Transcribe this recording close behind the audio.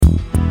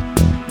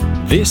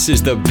This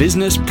is the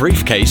Business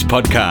Briefcase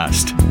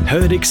podcast,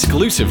 heard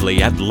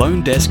exclusively at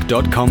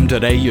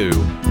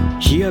loandesk.com.au.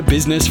 Hear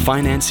business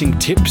financing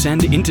tips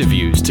and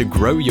interviews to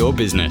grow your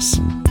business.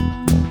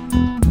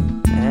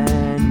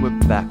 And we're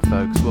back,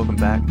 folks. Welcome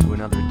back to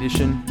another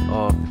edition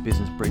of the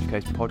Business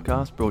Briefcase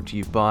podcast, brought to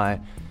you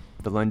by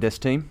the Loan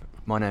Desk team.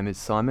 My name is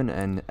Simon,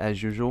 and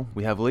as usual,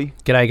 we have Lee.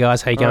 G'day,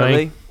 guys. How you going?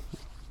 Lee.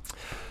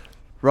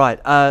 Right.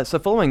 So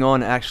following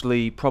on,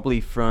 actually, probably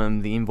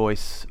from the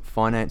invoice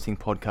financing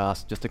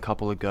podcast just a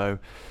couple ago,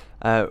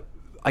 I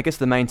guess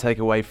the main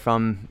takeaway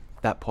from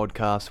that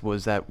podcast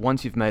was that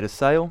once you've made a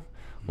sale,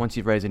 once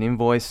you've raised an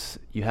invoice,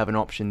 you have an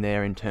option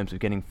there in terms of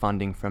getting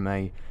funding from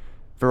a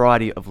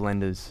variety of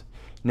lenders.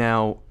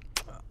 Now,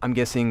 I'm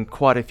guessing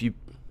quite a few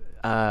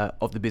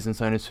of the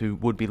business owners who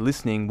would be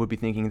listening would be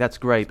thinking, that's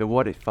great, but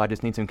what if I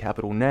just need some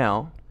capital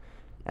now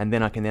and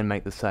then I can then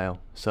make the sale?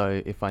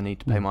 So if I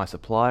need to pay my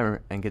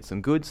supplier and get some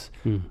goods,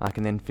 I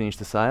can then finish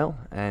the sale,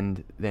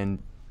 and then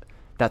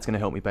that's going to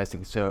help me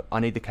basically. So I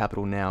need the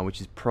capital now,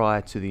 which is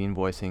prior to the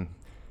invoicing.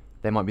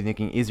 They might be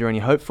thinking, is there any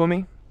hope for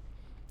me?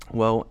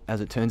 Well, as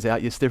it turns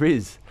out, yes, there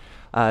is.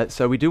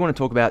 So we do want to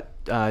talk about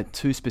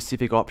two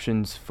specific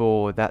options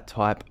for that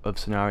type of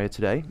scenario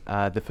today.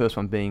 The first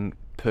one being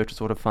purchase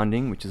order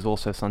funding, which is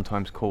also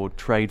sometimes called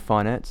trade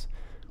finance,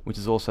 which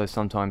is also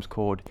sometimes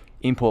called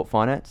import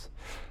finance.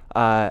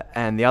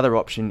 And the other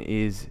option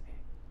is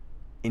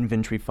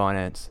inventory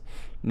finance.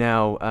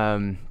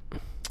 Now,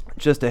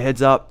 just a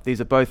heads up,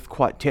 these are both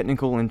quite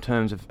technical in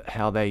terms of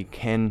how they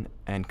can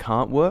and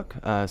can't work.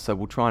 So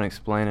we'll try and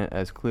explain it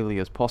as clearly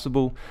as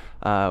possible.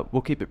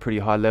 We'll keep it pretty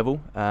high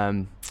level,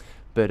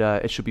 but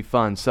it should be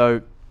fun.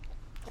 So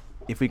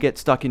if we get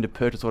stuck into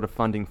purchase order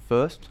funding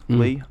first,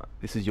 Lee,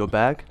 this is your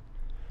bag.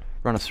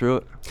 Run us through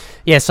it.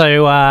 Yeah,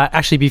 so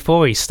actually before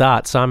we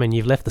start, Simon,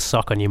 you've left the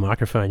sock on your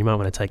microphone. You might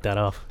want to take that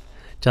off,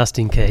 just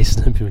in case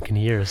people can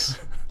hear us.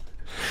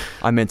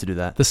 I meant to do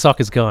that. The sock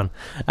is gone.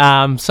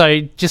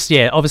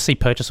 Obviously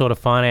purchase order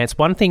finance.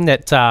 One thing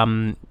that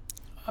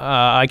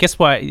I guess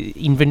why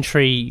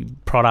inventory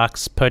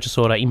products, purchase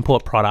order,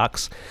 import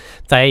products,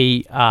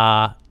 they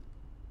are,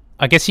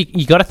 I guess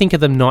you got to think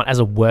of them not as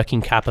a working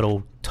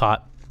capital type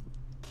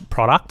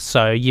product.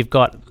 So you've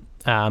got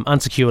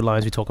unsecured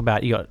loans we talk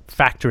about, you got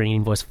factoring,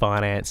 invoice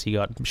finance, you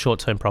got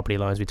short-term property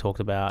loans we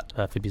talked about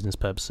for business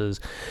purposes,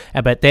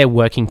 but they're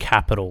working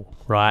capital,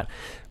 right?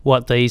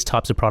 What these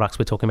types of products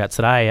we're talking about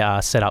today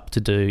are set up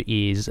to do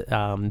is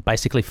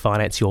basically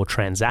finance your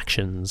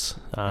transactions,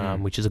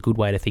 which is a good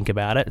way to think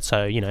about it.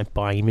 So,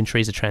 buying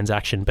inventory is a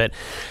transaction. But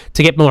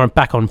to get more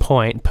back on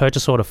point,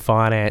 purchase order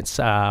finance,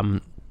 the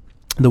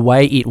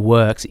way it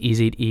works is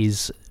it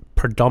is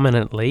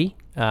predominantly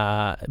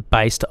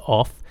based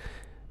off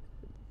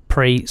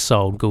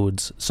pre-sold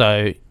goods.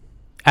 So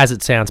as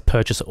it sounds,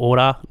 purchase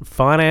order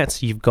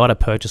finance, you've got a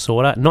purchase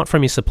order, not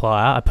from your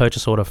supplier, a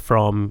purchase order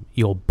from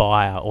your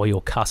buyer or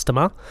your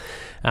customer.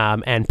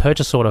 And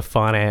purchase order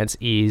finance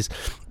is,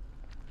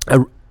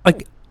 I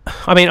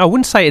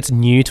wouldn't say it's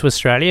new to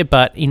Australia,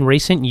 but in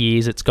recent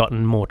years it's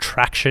gotten more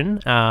traction.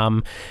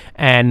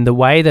 And the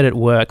way that it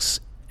works,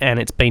 and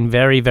it's been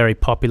very, very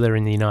popular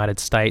in the United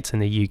States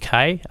and the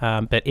UK,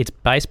 but it's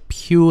based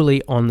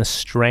purely on the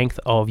strength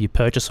of your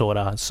purchase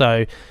order.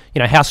 So,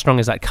 how strong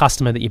is that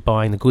customer that you're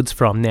buying the goods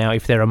from? Now,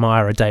 if they're a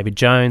Myer or David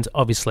Jones,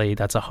 obviously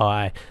that's a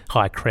high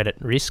credit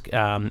risk.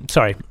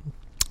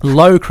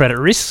 Low credit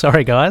risk.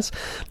 Sorry, guys.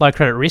 Low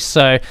credit risk.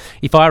 So,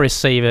 if I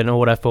receive an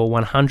order for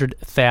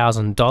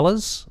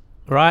 $100,000,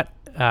 right,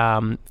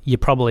 you're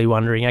probably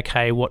wondering,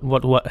 okay,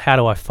 how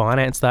do I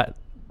finance that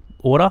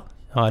order?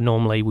 I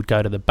normally would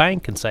go to the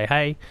bank and say,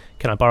 hey,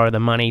 can I borrow the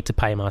money to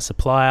pay my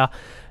supplier?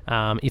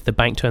 If the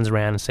bank turns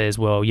around and says,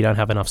 well, you don't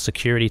have enough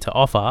security to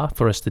offer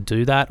for us to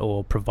do that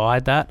or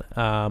provide that,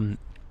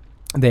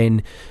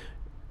 then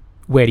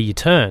where do you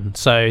turn?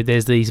 So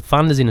there's these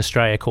funders in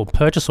Australia called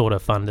purchase order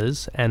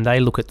funders, and they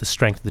look at the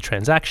strength of the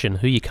transaction,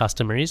 who your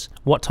customer is,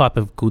 what type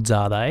of goods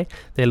are they.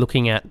 They're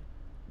looking at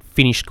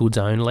finished goods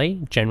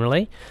only,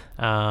 generally,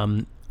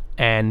 and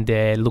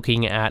they're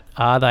looking at,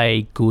 are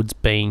they goods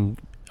being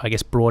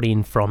brought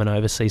in from an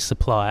overseas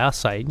supplier,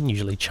 say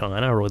usually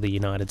China or the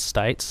United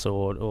States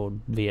or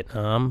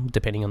Vietnam,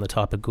 depending on the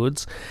type of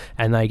goods,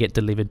 and they get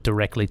delivered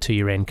directly to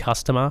your end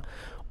customer,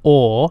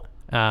 or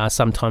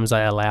sometimes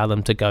they allow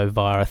them to go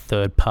via a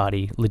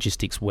third-party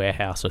logistics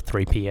warehouse or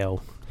 3PL.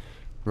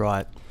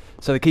 Right.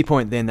 So the key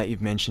point then that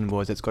you've mentioned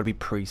was it's got to be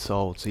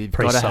pre-sold. So you've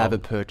got to have a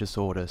purchase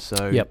order.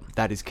 So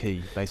that is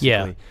key, basically.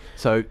 Yeah.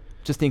 So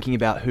just thinking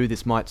about who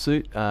this might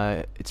suit,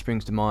 it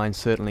springs to mind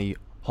certainly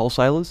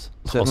wholesalers,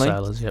 certainly.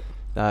 Wholesalers, yep.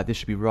 This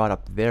should be right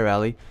up their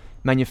alley.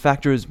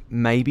 Manufacturers,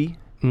 maybe.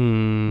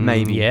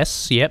 Maybe.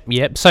 Yes, yep.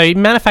 So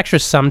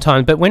manufacturers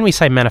sometimes, but when we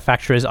say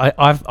manufacturers,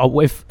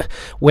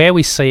 where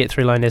we see it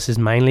through Loan Desk is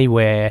mainly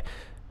where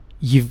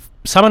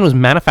someone was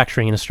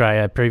manufacturing in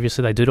Australia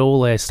previously. They did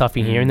all their stuff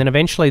in here, and then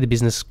eventually the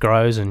business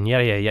grows and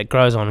it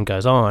grows on and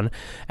goes on,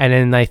 and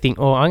then they think,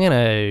 oh, I'm going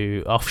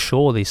to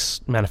offshore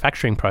this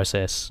manufacturing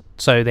process.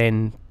 So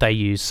then they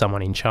use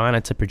someone in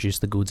China to produce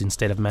the goods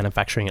instead of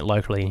manufacturing it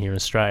locally here in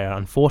Australia.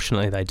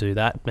 Unfortunately, they do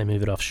that. They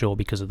move it offshore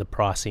because of the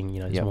pricing.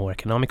 It's more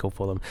economical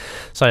for them.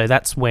 So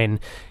that's when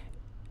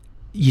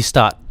you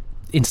start.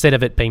 Instead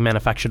of it being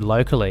manufactured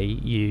locally,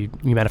 you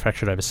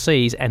manufacture it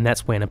overseas, and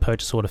that's when a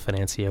purchase order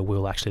financier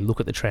will actually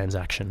look at the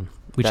transaction,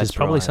 which is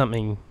probably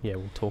something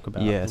we'll talk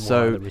about. Yeah,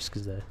 so the risk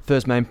is there.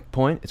 First main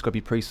point, it's got to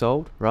be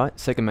pre-sold, right?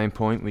 Second main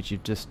point, which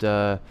you've just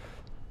said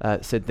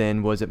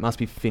then, was it must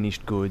be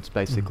finished goods,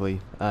 basically.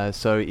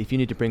 So if you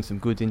need to bring some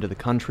goods into the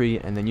country,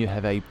 and then you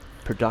have a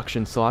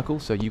production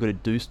cycle, so you've got to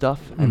do stuff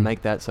and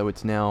make that so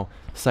it's now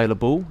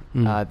saleable,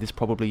 this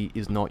probably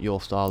is not your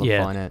style of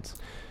finance.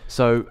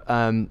 So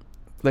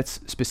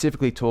let's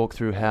specifically talk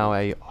through how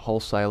a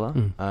wholesaler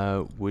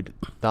would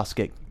thus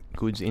get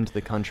goods into the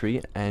country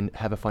and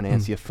have a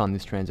financier fund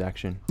this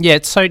transaction. Yeah,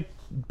 so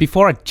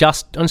before I'm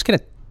just going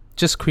to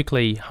just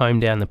quickly home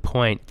down the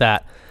point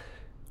that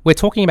we're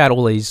talking about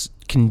all these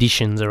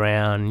conditions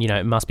around,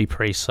 it must be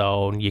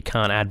pre-sold, you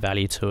can't add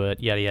value to it,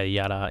 yada, yada,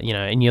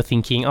 yada, and you're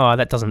thinking, oh,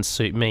 that doesn't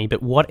suit me.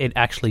 But what it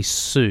actually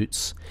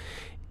suits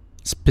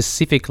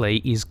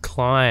specifically is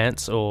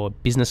clients or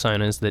business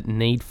owners that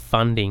need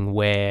funding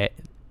where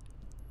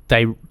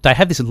they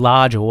have this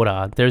large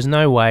order. There's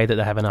no way that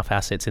they have enough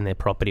assets in their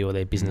property or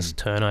their business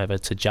turnover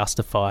to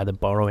justify the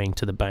borrowing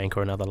to the bank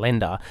or another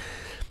lender.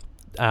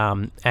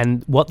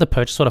 And what the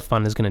purchase order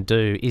fund is going to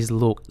do is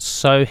look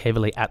so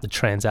heavily at the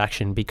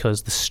transaction,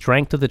 because the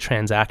strength of the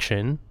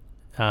transaction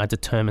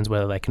determines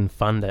whether they can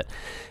fund it.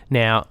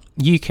 Now,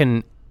 you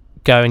can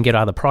go and get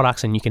other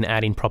products and you can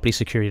add in property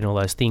security and all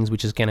those things,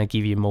 which is going to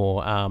give you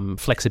more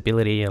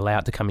flexibility, allow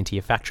it to come into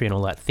your factory and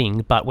all that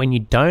thing. But when you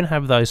don't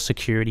have those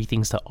security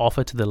things to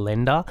offer to the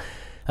lender,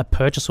 a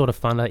purchase order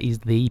funder is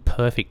the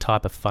perfect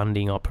type of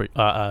funding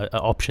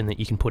option that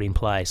you can put in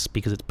place,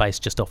 because it's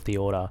based just off the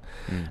order.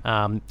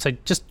 So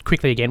just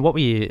quickly again, what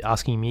were you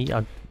asking me?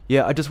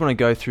 I just want to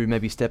go through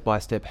maybe step by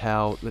step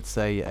how, let's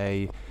say,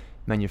 a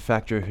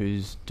manufacturer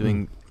who's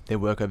doing their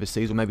work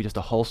overseas, or maybe just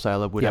a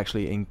wholesaler, would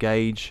actually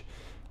engage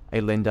a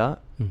lender,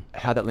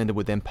 how that lender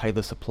would then pay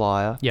the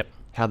supplier,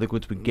 how the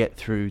goods would get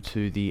through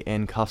to the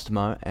end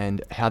customer,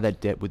 and how that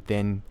debt would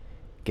then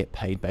get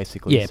paid,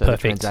 basically. So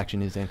perfect. The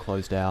transaction is then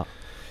closed out.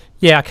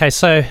 Yeah, okay,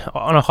 so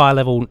on a high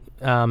level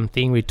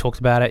thing, we talked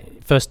about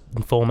it. First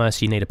and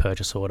foremost, you need a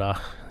purchase order.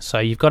 So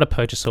you've got a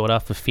purchase order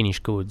for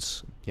finished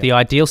goods. The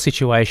ideal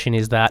situation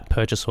is that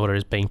purchase order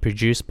is being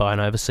produced by an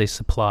overseas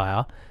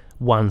supplier,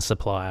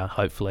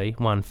 hopefully,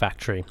 one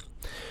factory.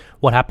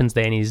 What happens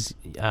then is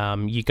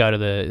you go to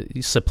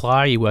the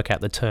supplier, you work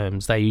out the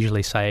terms. They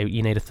usually say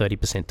you need a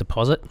 30%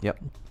 deposit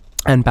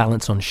and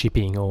balance on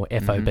shipping, or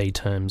FOB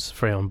terms,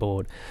 free on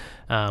board,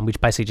 which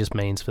basically just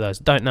means, for those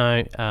that don't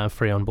know,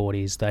 free on board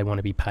is they want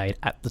to be paid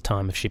at the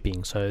time of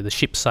shipping. So the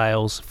ship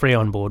sails, free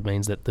on board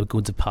means that the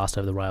goods have passed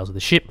over the rails of the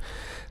ship.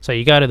 So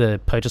you go to the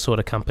purchase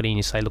order company and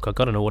you say, look, I've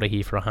got an order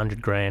here for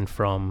 100 grand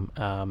from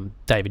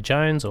David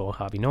Jones or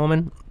Harvey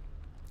Norman.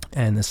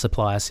 And the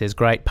supplier says,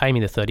 great, pay me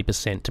the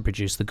 30% to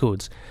produce the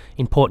goods.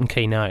 Important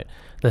key note,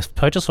 the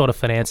purchase order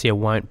financier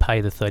won't pay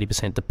the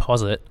 30%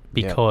 deposit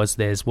because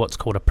there's what's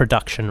called a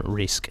production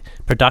risk.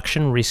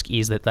 Production risk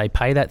is that they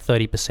pay that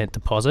 30%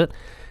 deposit.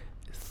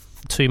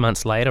 2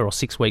 months later or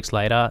 6 weeks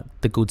later,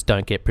 the goods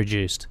don't get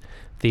produced.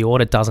 The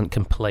order doesn't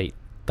complete.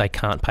 They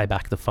can't pay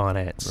back the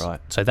finance. Right.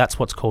 So that's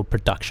what's called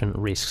production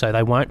risk. So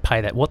they won't pay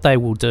that. What they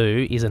will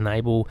do is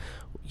enable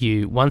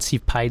you, once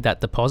you've paid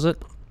that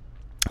deposit,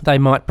 they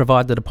might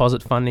provide the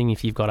deposit funding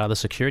if you've got other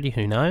security,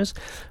 who knows.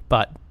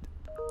 But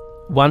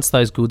once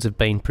those goods have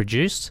been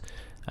produced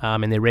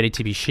and they're ready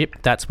to be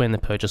shipped, that's when the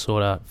purchase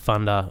order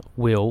funder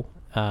will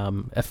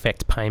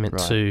affect payment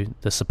to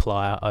the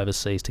supplier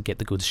overseas to get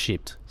the goods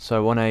shipped.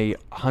 So on a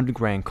 100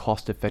 grand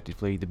cost,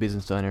 effectively, the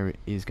business owner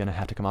is going to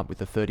have to come up with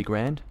the 30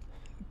 grand?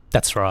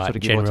 That's right, sort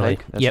of give generally. Or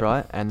take. That's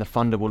right. And the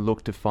funder will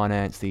look to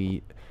finance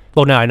the...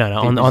 Well, no.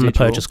 On the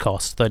purchase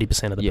cost,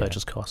 30% of the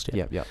purchase cost.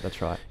 Yep,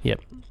 that's right.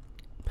 Yep.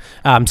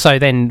 So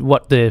then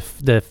what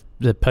the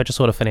purchase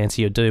order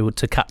financier do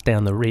to cut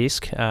down the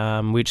risk,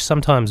 which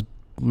sometimes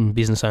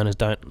business owners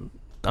don't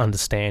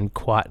understand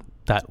quite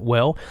that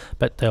well,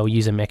 but they'll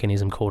use a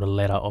mechanism called a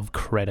letter of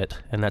credit,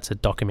 and that's a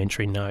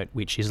documentary note,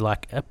 which is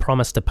like a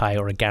promise to pay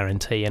or a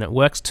guarantee, and it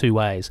works two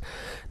ways.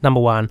 Number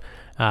one,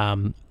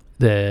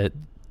 it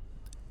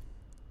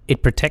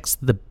protects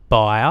the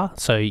buyer,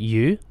 so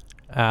you.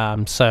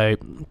 So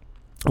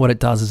what it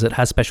does is it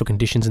has special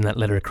conditions in that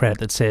letter of credit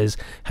that says,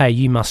 hey,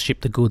 you must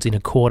ship the goods in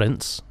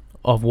accordance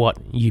of what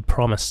you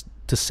promised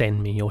to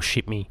send me or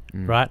ship me,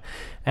 right?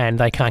 And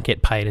they can't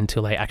get paid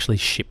until they actually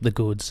ship the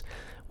goods.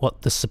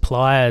 What the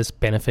supplier's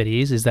benefit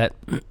is that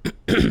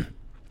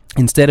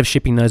instead of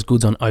shipping those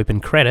goods on open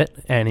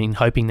credit and in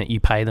hoping that you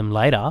pay them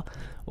later,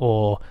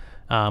 or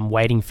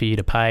waiting for you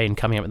to pay and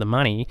coming up with the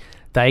money,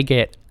 they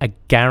get a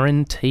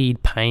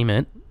guaranteed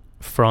payment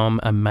from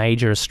a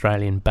major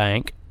Australian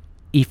bank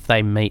if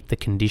they meet the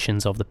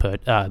conditions of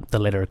the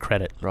letter of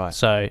credit. Right.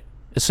 So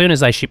as soon as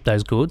they ship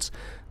those goods,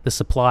 the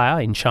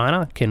supplier in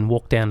China can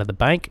walk down to the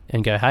bank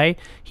and go, hey,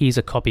 here's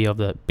a copy of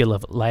the bill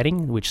of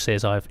lading, which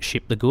says I've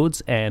shipped the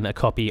goods, and a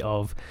copy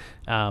of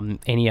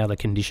any other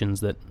conditions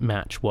that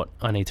match what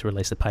I need to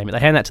release the payment. They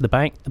hand that to the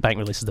bank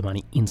releases the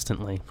money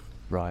instantly.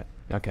 Right.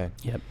 Okay.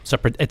 Yep. So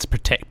it's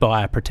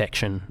buyer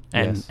protection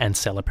and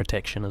seller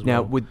protection as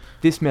well. Now, would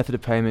this method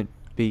of payment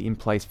be in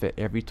place for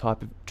every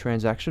type of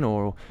transaction,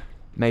 or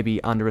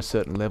maybe under a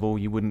certain level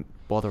you wouldn't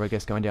bother, I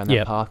guess, going down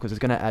that path, because it's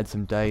going to add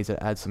some days, it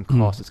adds some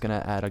costs, it's going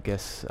to add, I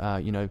guess,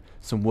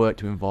 some work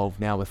to involve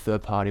now with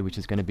third party, which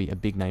is going to be a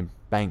big name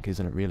bank,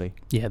 isn't it, really?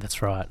 Yeah,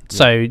 that's right. Yeah.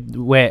 So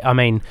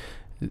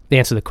the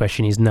answer to the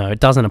question is no, it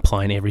doesn't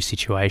apply in every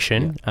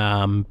situation.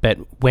 Yeah. But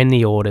when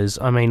the orders,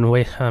 I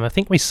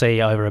think we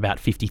see over about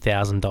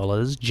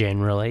 $50,000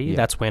 generally. Yeah.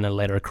 That's when a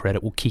letter of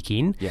credit will kick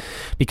in,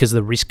 because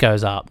the risk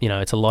goes up.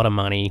 It's a lot of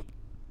money.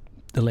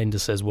 The lender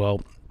says,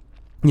 well,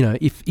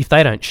 if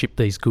they don't ship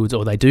these goods,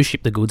 or they do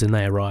ship the goods and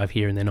they arrive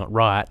here and they're not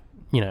right,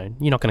 you're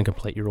not going to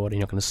complete your order,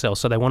 you're not going to sell.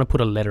 So they want to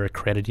put a letter of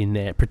credit in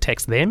there. It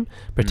protects them,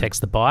 protects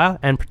the buyer,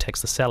 and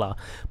protects the seller.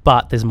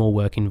 But there's more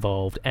work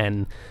involved,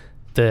 and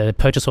the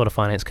purchase order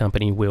finance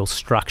company will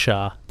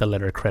structure the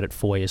letter of credit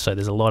for you. So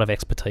there's a lot of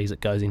expertise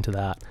that goes into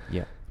that.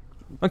 Yeah.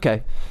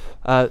 Okay.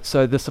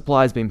 So the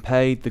supply's been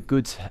paid, the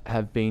goods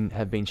have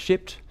been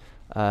shipped.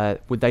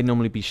 Would they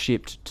normally be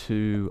shipped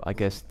to, I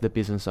guess, the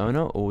business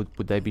owner, or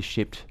would they be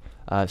shipped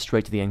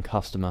straight to the end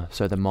customer,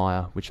 so the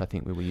Maya, which I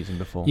think we were using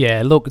before?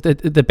 Yeah, look,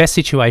 the best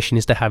situation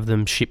is to have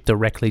them shipped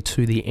directly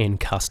to the end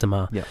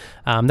customer. Yeah.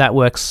 That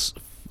works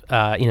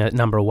in a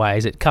number of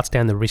ways. It cuts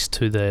down the risk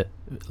to the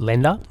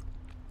lender,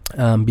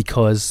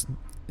 because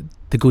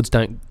the goods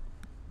don't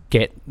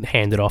get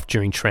handed off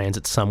during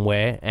transit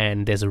somewhere,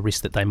 and there's a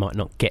risk that they might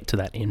not get to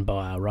that end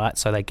buyer, right?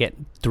 So they get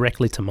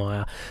directly to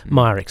Maya.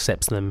 Maya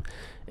accepts them,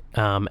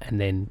 and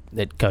then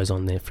it goes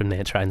on there from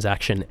their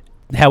transaction.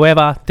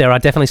 However, there are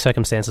definitely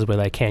circumstances where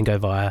they can go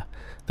via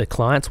the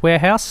client's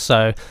warehouse.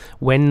 So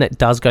when it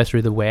does go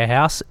through the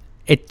warehouse,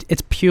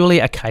 it's purely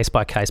a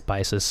case-by-case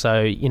basis.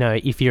 So,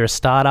 if you're a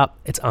startup,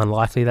 it's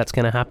unlikely that's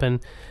going to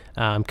happen,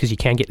 because you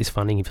can get this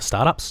funding for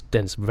startups.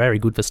 Then it's very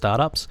good for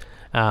startups.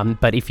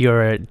 But if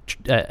you're an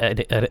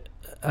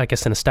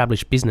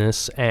established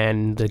business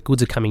and the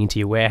goods are coming into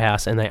your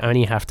warehouse and they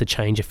only have to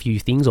change a few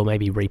things or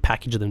maybe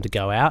repackage them to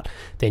go out,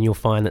 then you'll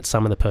find that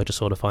some of the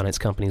purchase order finance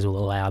companies will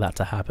allow that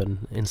to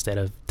happen instead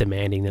of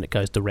demanding that it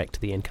goes direct to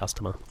the end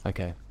customer.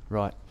 Okay,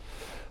 right.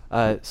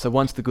 So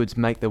once the goods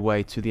make their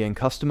way to the end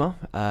customer,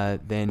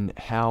 then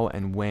how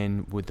and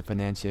when would the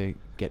financier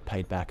get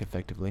paid back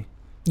effectively?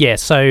 Yeah,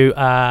 so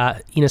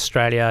in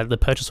Australia, the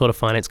purchase order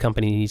finance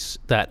companies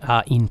that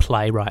are in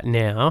play right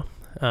now,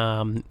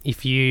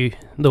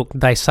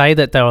 they say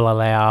that they will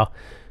allow.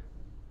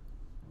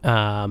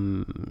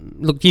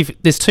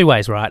 There's two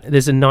ways, right?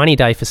 There's a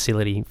 90-day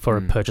facility for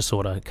a purchase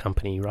order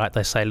company, right?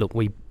 They say, look,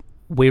 we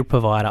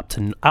provide up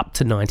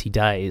to 90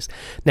 days.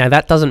 Now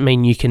that doesn't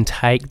mean you can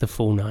take the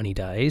full 90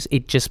 days.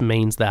 It just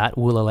means that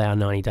we'll allow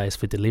 90 days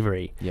for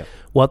delivery. Yep.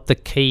 What the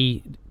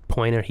key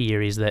pointer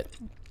here is that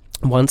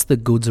once the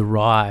goods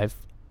arrive,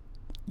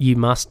 you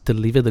must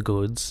deliver the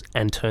goods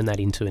and turn that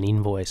into an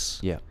invoice.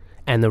 Yeah.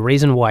 And the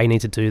reason why you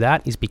need to do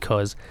that is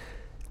because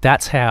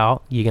that's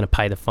how you're going to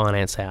pay the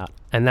finance out.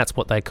 And that's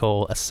what they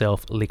call a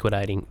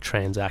self-liquidating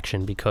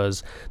transaction,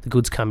 because the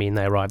goods come in,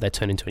 they arrive, they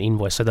turn into an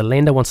invoice. So the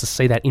lender wants to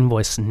see that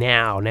invoice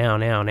now.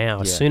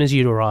 Yeah. As soon as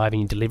you arrive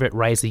and you deliver it,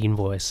 raise the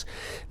invoice.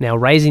 Now,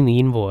 raising the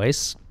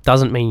invoice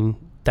doesn't mean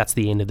that's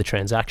the end of the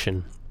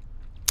transaction.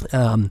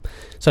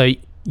 So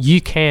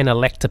you can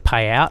elect to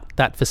pay out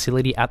that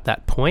facility at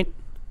that point,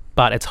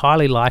 but it's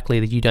highly likely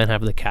that you don't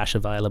have the cash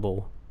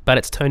available. But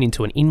it's turned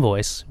into an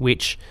invoice,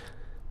 which,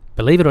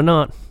 believe it or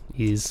not,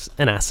 is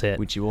an asset.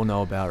 Which you all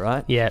know about,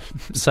 right? Yeah.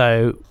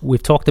 So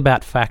we've talked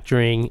about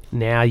factoring.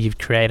 Now you've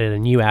created a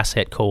new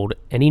asset called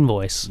an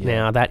invoice. Yeah.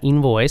 Now that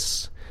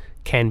invoice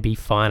can be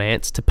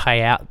financed to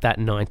pay out that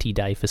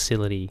 90-day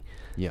facility.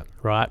 Yeah.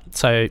 Right?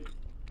 So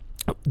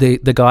the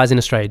guys in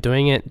Australia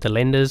doing it, the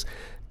lenders,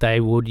 they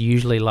would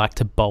usually like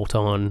to bolt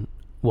on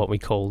what we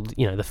call,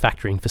 the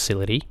factoring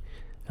facility,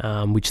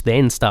 which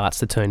then starts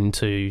to turn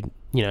into,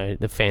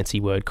 the fancy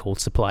word called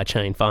supply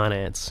chain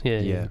finance.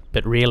 Yeah.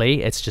 But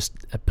really, it's just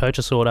a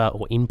purchase order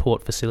or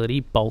import facility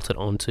bolted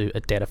onto a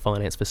debtor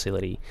finance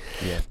facility.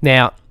 Yeah.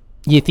 Now,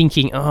 you're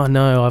thinking, oh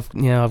no,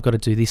 I've got to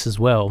do this as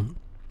well.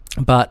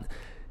 But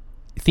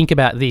think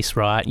about this,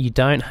 right? You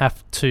don't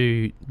have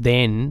to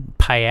then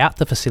pay out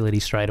the facility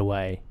straight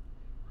away.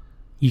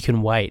 You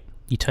can wait.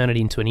 You turn it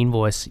into an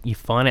invoice, you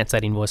finance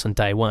that invoice on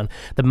day one.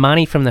 The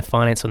money from the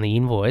finance on the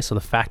invoice or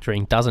the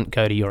factoring doesn't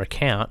go to your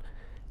account.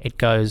 It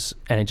goes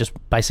and it just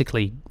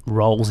basically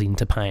rolls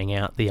into paying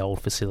out the old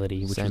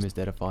facility. Which Same as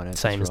debtor finance.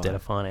 Same as debtor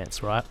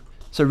finance, right?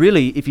 So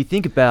really, if you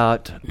think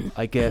about,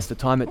 I guess, the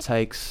time it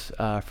takes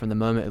from the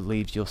moment it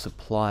leaves your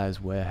supplier's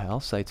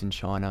warehouse, say it's in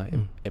China,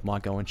 it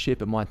might go on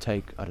ship, it might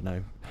take,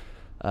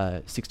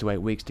 6 to 8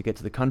 weeks to get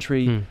to the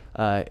country.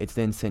 It's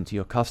then sent to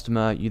your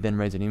customer. You then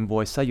raise an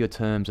invoice. Say your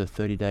terms are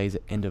 30 days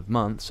at end of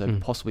month, so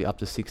possibly up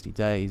to 60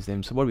 days.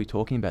 Then, so what are we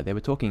talking about there?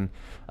 We're talking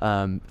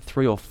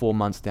 3 or 4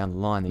 months down the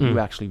line that you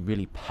actually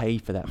really pay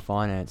for that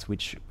finance,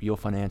 which your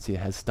financier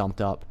has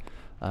stumped up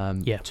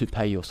to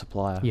pay your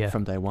supplier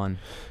from day one.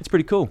 It's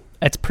pretty cool.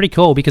 It's pretty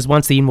cool because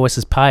once the invoice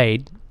is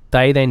paid,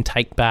 they then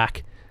take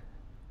back...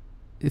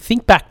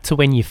 Think back to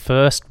when you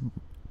first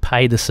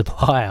paid the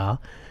supplier,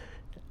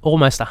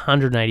 almost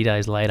 180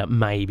 days later,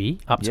 maybe,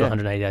 up to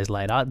 180 days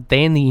later,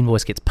 then the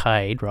invoice gets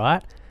paid,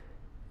 right?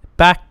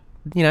 Back,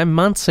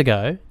 months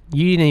ago,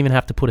 you didn't even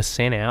have to put a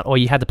cent out, or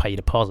you had to pay your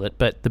deposit,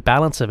 but the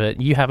balance of it,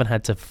 you haven't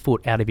had to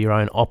foot out of your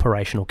own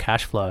operational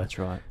cash flow. That's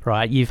right.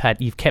 Right?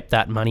 You've kept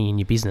that money in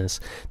your business.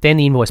 Then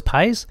the invoice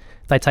pays,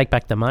 they take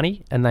back the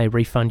money, and they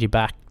refund you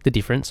back the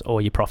difference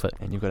or your profit.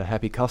 And you've got a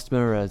happy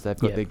customer as they've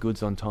got their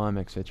goods on time,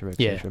 etc.,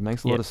 etc. It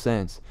makes a lot of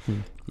sense.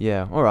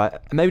 Yeah. All right.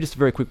 And maybe just a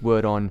very quick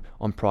word on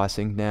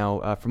pricing.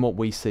 Now, from what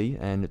we see,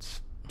 and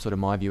it's sort of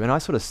my view, and I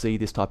sort of see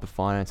this type of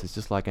finance as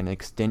just like an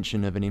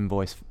extension of an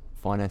invoice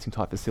financing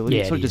type facility.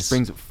 It sort of just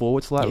brings it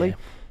forward slightly.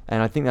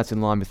 And I think that's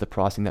in line with the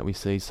pricing that we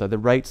see. So the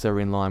rates are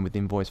in line with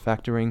invoice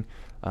factoring,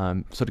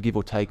 sort of give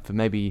or take for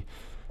maybe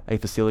a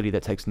facility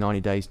that takes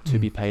 90 days to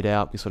be paid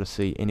out. We sort of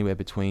see anywhere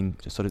between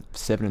just sort of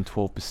 7 and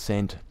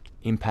 12%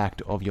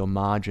 impact of your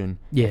margin.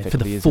 Yeah, for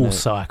the full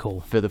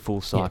cycle. For the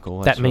full cycle.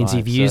 Yeah. That means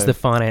you've used the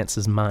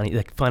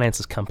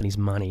financer's company's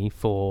money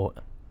for,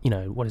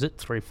 what is it,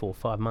 3, 4,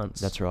 5 months.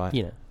 That's right.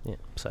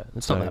 So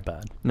it's not that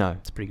bad. No.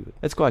 It's pretty good.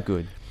 It's quite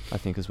good, I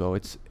think, as well.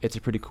 It's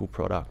a pretty cool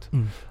product.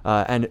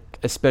 And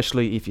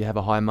especially if you have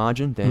a high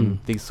margin,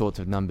 then these sorts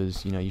of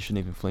numbers, you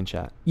shouldn't even flinch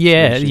at.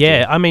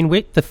 Yeah. I mean,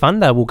 the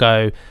funder will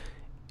go...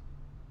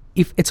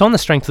 If it's on the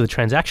strength of the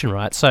transaction,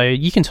 right? So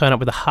you can turn up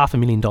with a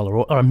 $500,000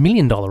 or $1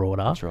 million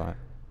order. That's right.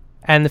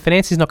 And the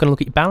financier's not going to look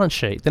at your balance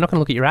sheet. They're not going to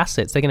look at your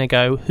assets. They're going to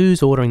go,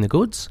 who's ordering the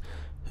goods?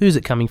 Who's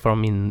it coming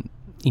from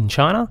in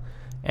China?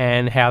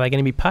 And how they're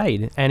going to be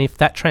paid. And if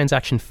that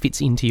transaction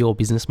fits into your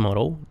business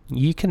model,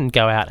 you can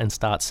go out and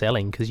start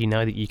selling because you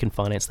know that you can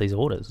finance these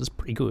orders. It's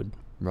pretty good.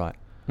 Right.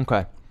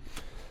 Okay.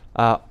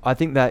 I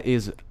think that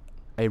is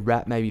a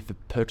wrap maybe for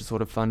purchase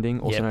order funding,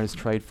 also known as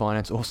trade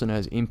finance, also known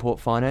as import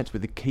finance,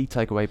 with the key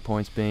takeaway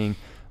points being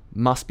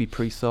must be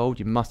pre-sold,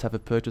 you must have a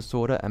purchase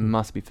order, and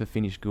must be for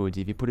finished goods.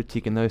 If you put a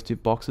tick in those 2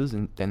 boxes,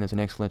 and then there's an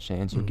excellent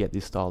chance you'll get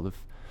this style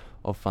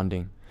of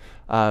funding.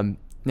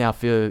 Now,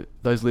 for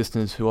those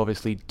listeners who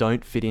obviously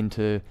don't fit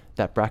into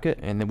that bracket,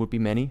 and there would be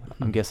many,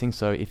 I'm guessing,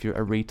 so if you're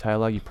a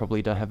retailer, you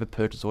probably don't have a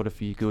purchase order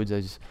for your goods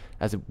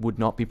as it would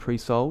not be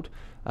pre-sold.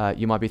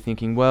 You might be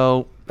thinking,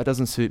 well, that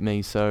doesn't suit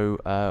me,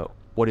 so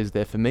what is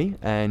there for me?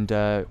 And,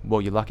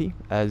 well, you're lucky,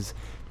 as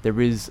there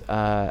is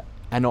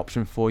an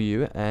option for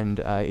you, and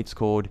it's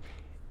called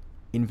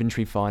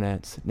inventory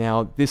finance.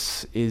 Now,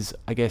 this is,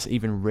 I guess,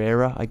 even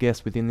rarer,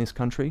 within this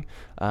country.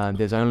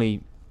 There's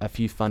only a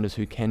few funders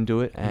who can do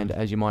it, and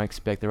as you might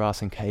expect, there are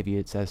some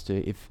caveats as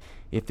to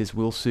if this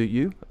will suit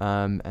you.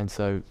 And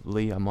so,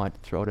 Lee, I might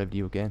throw it over to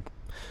you again.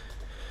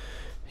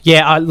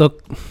 Yeah,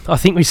 I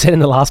think we said in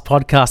the last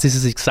podcast, this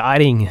is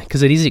exciting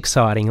because it is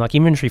exciting. Like,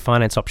 inventory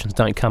finance options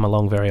don't come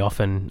along very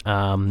often.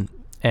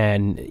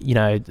 And,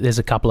 there's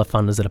a couple of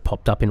funders that have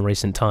popped up in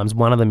recent times.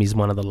 One of them is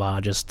one of the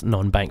largest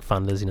non-bank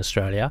funders in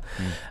Australia.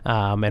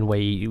 And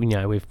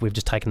we've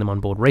just taken them on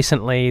board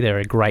recently. They're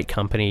a great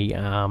company,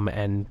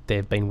 and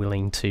they've been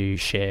willing to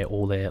share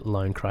all their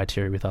loan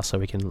criteria with us so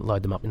we can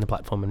load them up in the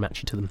platform and match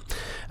you to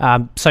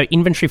them. So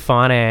inventory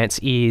finance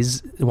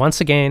is,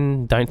 once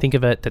again, don't think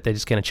of it that they're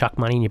just going to chuck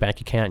money in your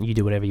bank account and you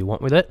do whatever you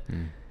want with it.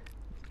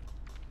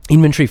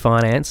 Inventory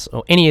finance,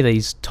 or any of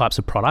these types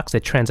of products,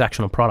 they're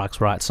transactional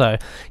products, right? So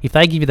if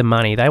they give you the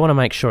money, they want to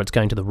make sure it's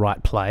going to the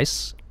right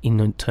place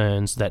in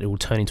terms that it will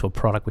turn into a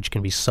product which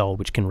can be sold,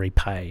 which can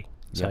repay.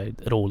 So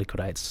it all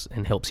liquidates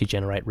and helps you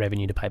generate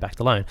revenue to pay back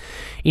the loan.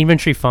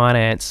 Inventory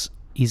finance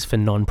is for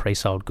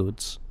non-pre-sold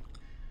goods.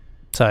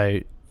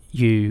 So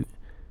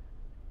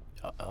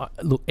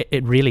look,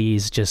 it really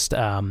is just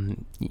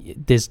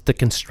there's the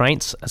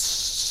constraints are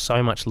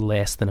so much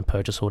less than a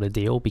purchase order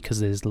deal because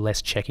there's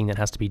less checking that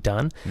has to be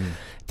done.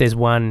 There's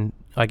one,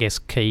 I guess,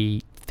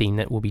 key thing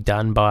that will be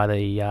done by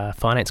the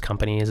finance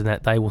company is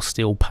that they will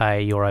still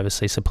pay your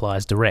overseas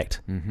suppliers direct.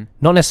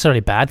 Not necessarily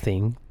a bad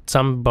thing.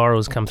 Some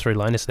borrowers come through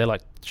Loanus, they're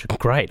like,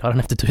 great, I don't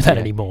have to do that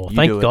anymore.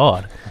 Thank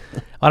God.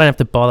 I don't have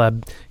to bother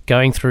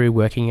going through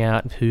working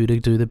out who to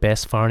do the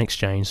best foreign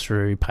exchange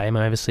through, pay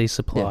my overseas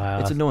supplier.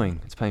 It's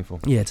annoying. It's painful.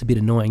 Yeah, it's a bit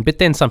annoying. But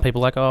then some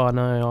people are like, oh,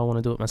 no, I want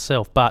to do it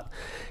myself. But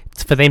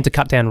for them to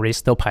cut down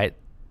risk, they'll pay it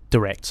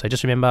direct. So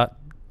just remember,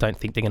 don't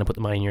think they're going to put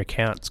the money in your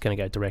account. It's going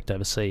to go direct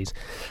overseas.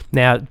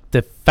 Now,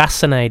 the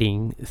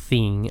fascinating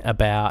thing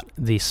about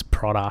this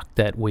product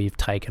that we've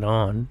taken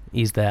on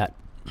is that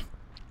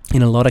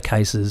in a lot of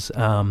cases,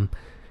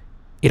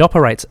 it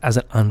operates as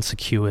an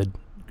unsecured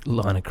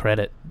line of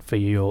credit for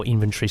your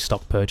inventory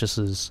stock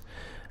purchases.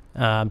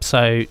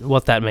 So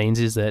what that means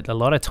is that a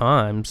lot of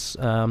times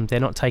they're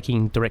not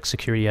taking direct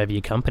security over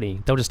your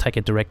company. They'll just take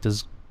a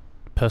director's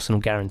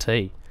personal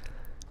guarantee,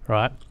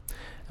 right?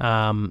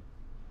 And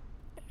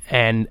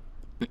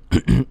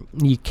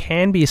you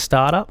can be a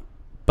startup,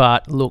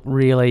 but look,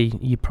 really,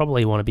 you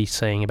probably want to be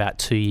seeing about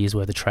 2 years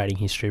worth of trading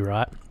history,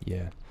 right?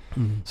 Yeah.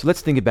 So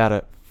let's think about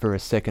it for a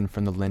second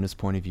from the lender's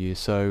point of view.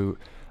 So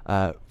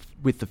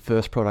with the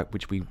first product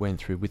which we went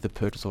through, with the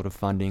purchase order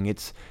funding,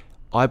 it's,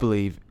 I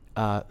believe,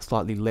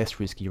 slightly less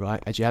risky,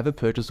 right? As you have a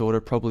purchase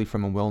order, probably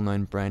from a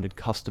well-known branded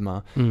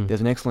customer,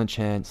 there's an excellent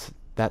chance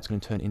that's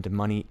going to turn into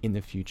money in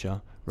the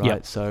future, right?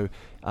 Yep. So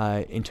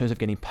in terms of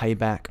getting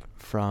payback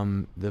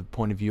from the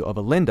point of view of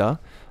a lender,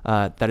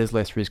 that is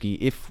less risky.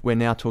 If we're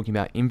now talking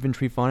about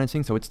inventory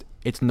financing, so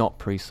it's not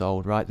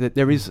pre-sold, right?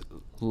 There is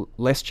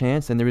less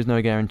chance, and there is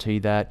no guarantee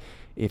that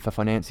if a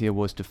financier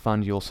was to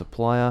fund your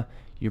supplier,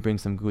 you bring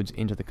some goods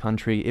into the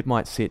country, it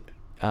might sit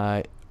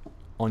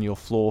on your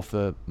floor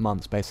for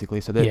months, basically.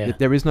 So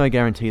there is no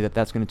guarantee that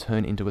that's going to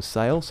turn into a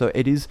sale. So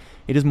it is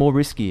more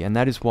risky, and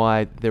that is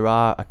why there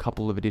are a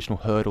couple of additional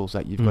hurdles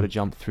that you've got to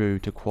jump through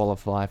to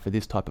qualify for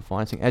this type of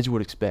financing, as you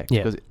would expect,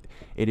 because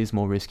it is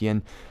more risky.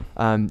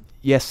 And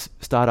yes,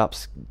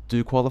 startups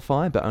do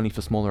qualify, but only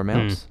for smaller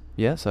amounts.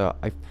 Yeah, so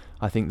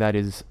I think that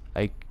is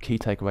a key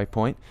takeaway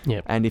point.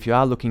 Yep. And if you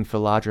are looking for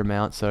larger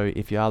amounts, so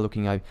if you are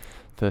looking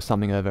for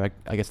something over,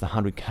 I guess, the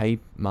 100K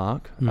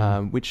mark,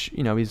 which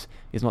is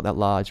not that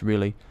large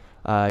really.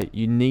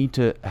 You need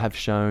to have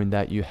shown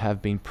that you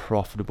have been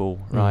profitable,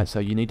 right? So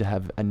you need to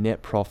have a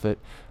net profit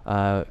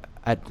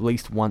at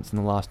least once in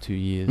the last 2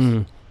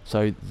 years.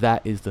 So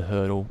that is the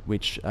hurdle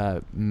which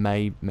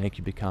may make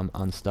you become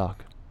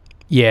unstuck.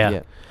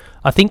 Yeah.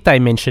 I think they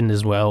mentioned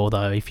as well,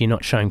 though, if you're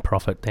not showing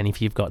profit, then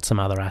if you've got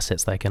some other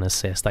assets they can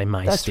assess, they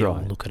may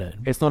still look at it.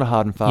 It's not a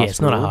hard and fast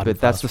rule,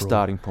 but that's the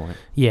starting point.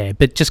 Yeah,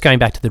 but just going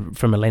back to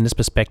from a lender's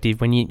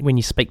perspective, when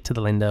you speak to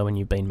the lender when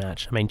you've been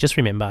matched, I mean, just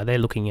remember, they're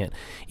looking at,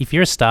 if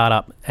you're a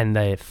startup and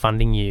they're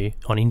funding you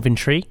on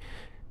inventory,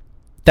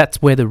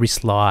 that's where the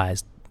risk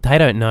lies. They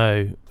don't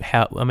know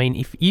how, I mean,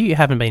 if you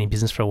haven't been in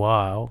business for a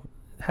while,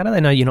 how do they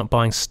know you're not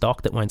buying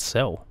stock that won't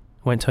sell,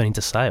 won't turn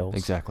into sales?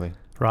 Exactly.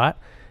 Right?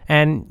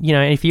 And,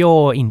 if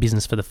you're in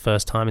business for the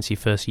first time, it's your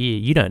first year,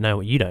 you don't know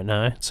what you don't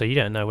know. So you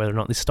don't know whether or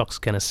not this stock's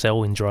going to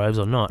sell in droves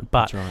or not.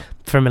 But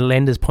from a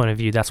lender's point of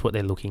view, that's what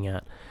they're looking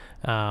at.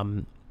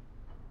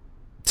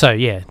 So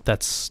yeah,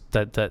 that's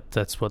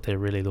what they're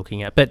really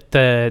looking at. But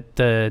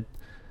I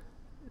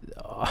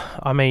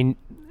mean,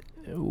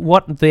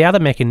 what the other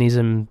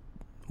mechanism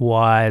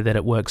why that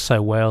it works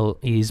so well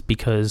is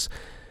because,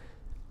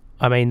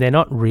 I mean, they're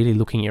not really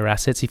looking at your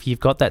assets. If you've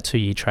got that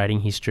 2-year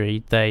trading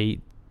history, they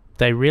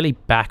really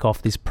back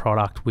off this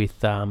product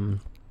with,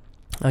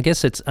 I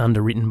guess it's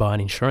underwritten by an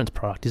insurance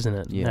product, isn't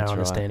it? Yeah, our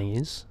understanding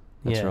is.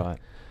 That's right.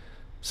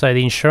 So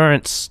the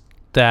insurance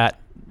that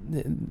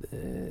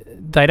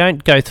they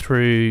don't go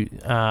through,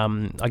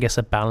 I guess,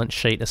 a balance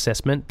sheet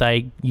assessment.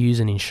 They use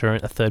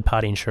a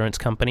third-party insurance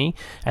company,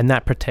 and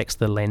that protects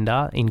the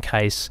lender in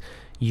case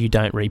you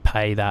don't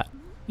repay that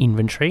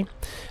inventory.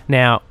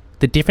 Now,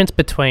 the difference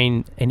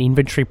between an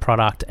inventory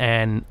product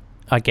and,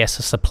 I guess,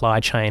 a supply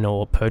chain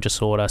or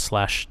purchase order /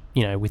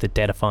 with a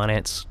debtor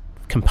finance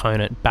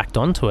component backed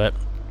onto it,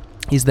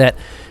 is that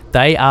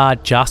they are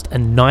just a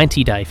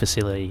 90-day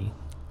facility.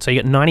 So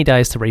you got 90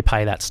 days to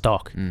repay that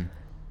stock.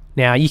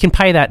 Now, you can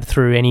pay that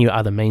through any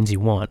other means you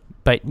want,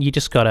 but you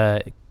just got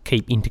to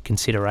keep into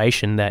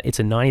consideration that it's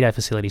a 90-day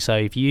facility. So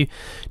if you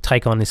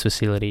take on this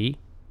facility,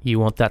 you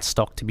want that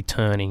stock to be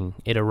turning,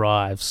 it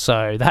arrives.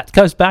 So that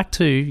goes back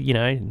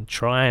to,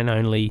 try and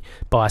only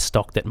buy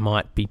stock that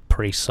might be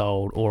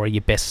pre-sold or are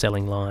your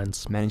best-selling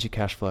lines. Manage your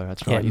cash flow,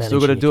 that's right. You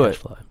still got to do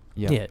it.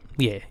 Yeah,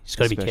 you just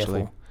got to be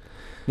careful.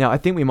 Now, I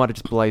think we might have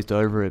just blazed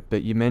over it,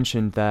 but you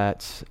mentioned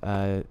that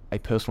a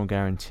personal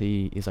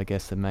guarantee is, I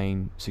guess, the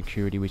main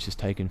security which is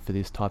taken for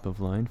this type of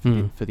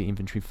loan, for the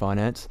inventory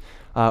finance.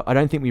 I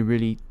don't think we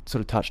really sort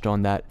of touched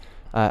on that.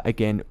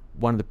 Again,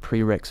 one of the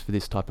prereqs for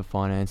this type of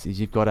finance is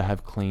you've got to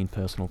have clean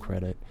personal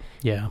credit.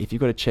 Yeah. If you've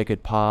got a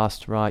checkered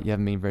past, right, you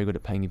haven't been very good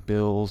at paying your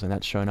bills, and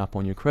that's shown up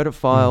on your credit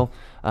file,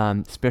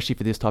 especially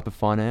for this type of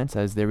finance,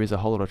 as there is a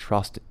whole lot of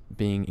trust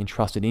being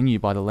entrusted in you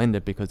by the lender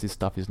because this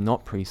stuff is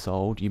not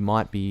pre-sold. You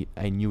might be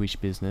a newish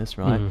business,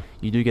 right?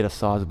 You do get a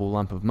sizable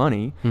lump of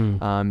money.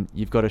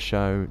 You've got to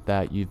show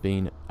that you've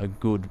been a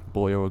good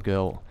boy or a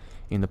girl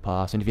in the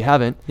past. And if you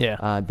haven't,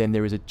 then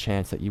there is a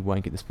chance that you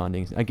won't get this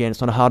funding. Again,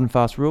 it's not a hard and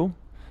fast rule,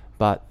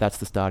 but that's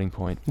the starting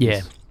point.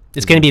 Yeah.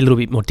 It's going to be a little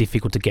bit more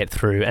difficult to get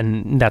through,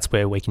 and that's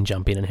where we can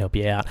jump in and help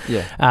you out.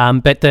 Yeah.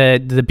 But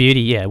the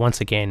beauty,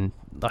 once again,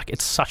 like,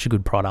 it's such a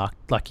good product.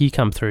 Like, you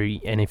come through,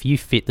 and if you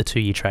fit the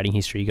 2-year trading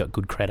history, you got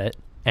good credit,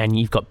 and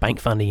you've got bank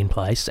funding in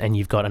place, and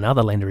you've got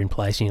another lender in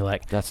place, and you're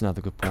like, that's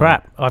another good point.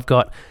 Crap, I've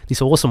got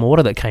this awesome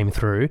order that came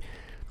through,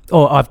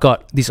 or I've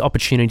got this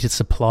opportunity to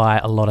supply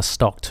a lot of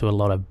stock to a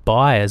lot of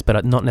buyers, but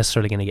I'm not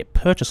necessarily going to get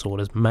purchase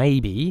orders,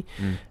 maybe,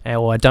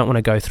 or I don't want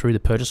to go through the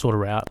purchase order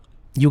route.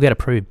 You'll get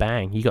approved,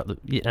 bang. You got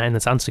and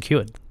it's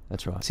unsecured.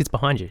 That's right. It sits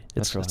behind you.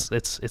 That's right.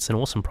 It's an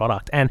awesome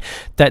product. And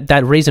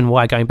that reason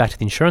why, going back to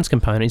the insurance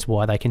component, is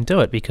why they can do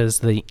it, because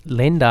the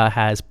lender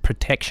has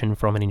protection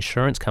from an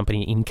insurance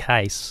company in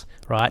case,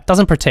 right?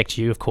 Doesn't protect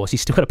you, of course. You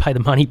still got to pay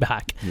the money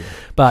back. Yeah.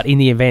 But in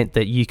the event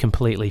that you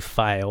completely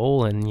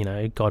fail, and, you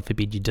know, God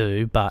forbid you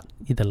do, but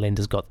the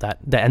lender's got that.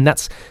 And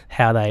that's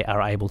how they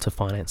are able to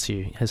finance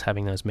you, is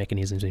having those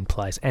mechanisms in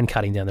place and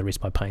cutting down the risk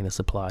by paying the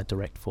supplier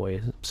direct for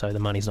you, so the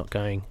money's not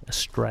going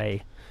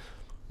astray.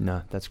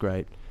 No, that's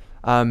great.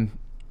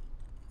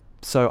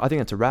 So I think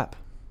that's a wrap.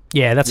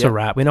 Yeah, that's a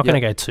wrap. We're not going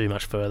to go too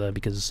much further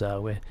because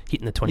we're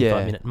hitting the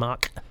 25-minute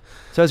mark.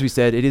 So as we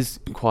said, it is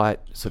quite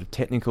sort of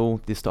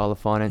technical, this style of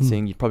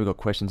financing. You've probably got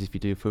questions. If you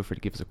do, feel free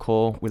to give us a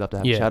call. We'd love to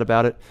have a chat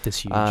about it. That's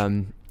huge.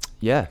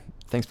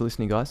 Thanks for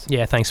listening, guys.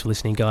 Yeah, thanks for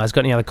listening, guys.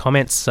 Got any other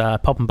comments,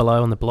 pop them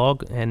below on the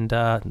blog, and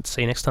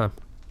see you next time.